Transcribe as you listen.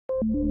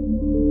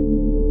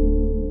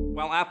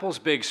Well, Apple's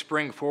big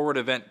Spring Forward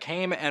event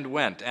came and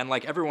went, and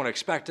like everyone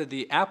expected,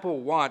 the Apple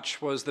Watch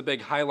was the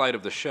big highlight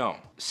of the show.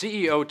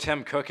 CEO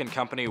Tim Cook and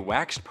company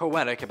waxed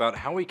poetic about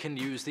how we can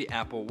use the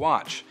Apple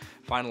Watch,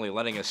 finally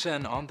letting us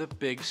in on the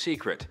big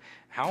secret: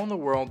 how in the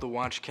world the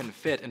watch can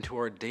fit into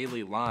our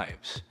daily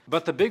lives.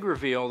 But the big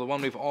reveal, the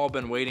one we've all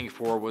been waiting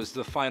for, was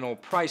the final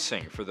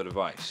pricing for the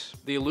device.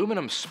 The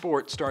aluminum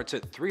Sport starts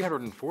at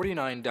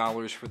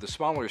 $349 for the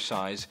smaller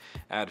size,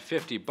 at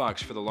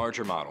 $50 for the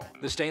larger model.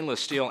 The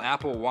stainless steel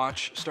Apple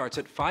Watch starts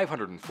at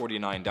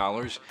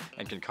 $549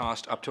 and can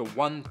cost up to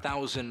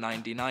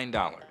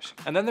 $1,099.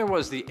 And then there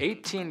was the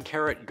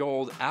 18-karat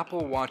gold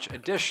Apple Watch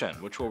Edition,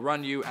 which will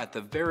run you at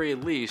the very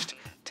least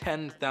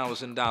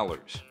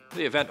 $10,000.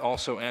 The event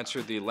also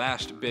answered the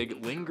last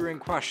big lingering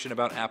question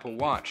about Apple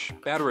Watch: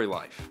 battery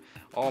life.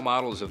 All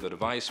models of the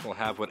device will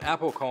have what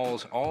Apple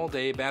calls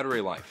all-day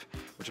battery life,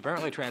 which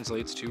apparently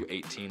translates to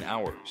 18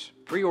 hours.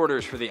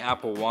 Pre-orders for the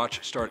Apple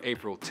Watch start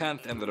April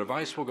 10th, and the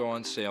device will go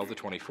on sale the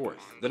 24th.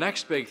 The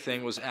next big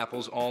thing was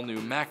Apple's all-new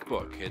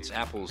MacBook. It's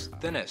Apple's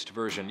thinnest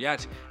version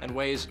yet and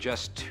weighs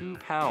just 2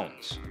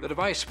 pounds. The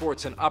device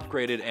sports an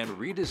upgraded and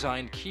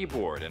redesigned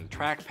keyboard and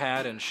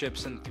trackpad and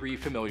ships in 3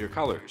 familiar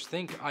colors.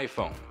 Think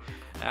iPhone.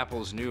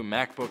 Apple's new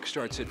MacBook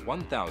starts at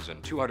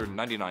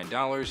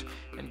 $1,299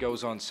 and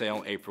goes on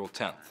sale April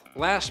 10th.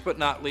 Last but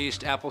not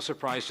least, Apple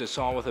surprised us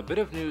all with a bit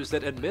of news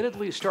that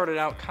admittedly started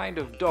out kind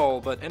of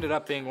dull, but ended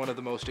up being one of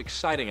the most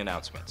exciting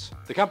announcements.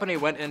 The company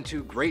went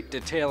into great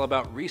detail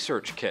about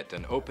ResearchKit,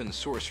 an open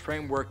source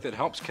framework that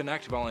helps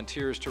connect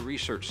volunteers to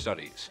research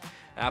studies.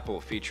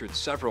 Apple featured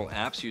several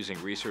apps using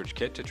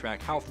ResearchKit to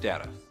track health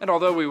data. And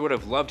although we would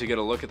have loved to get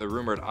a look at the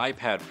rumored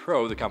iPad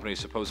Pro the company is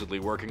supposedly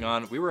working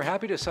on, we were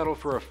happy to settle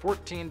for a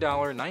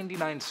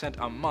 $14.99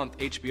 a month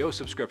HBO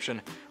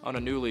subscription on a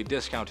newly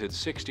discounted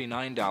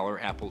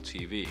 $69 Apple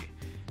TV.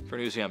 For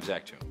Newsy, I'm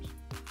Zach Toon.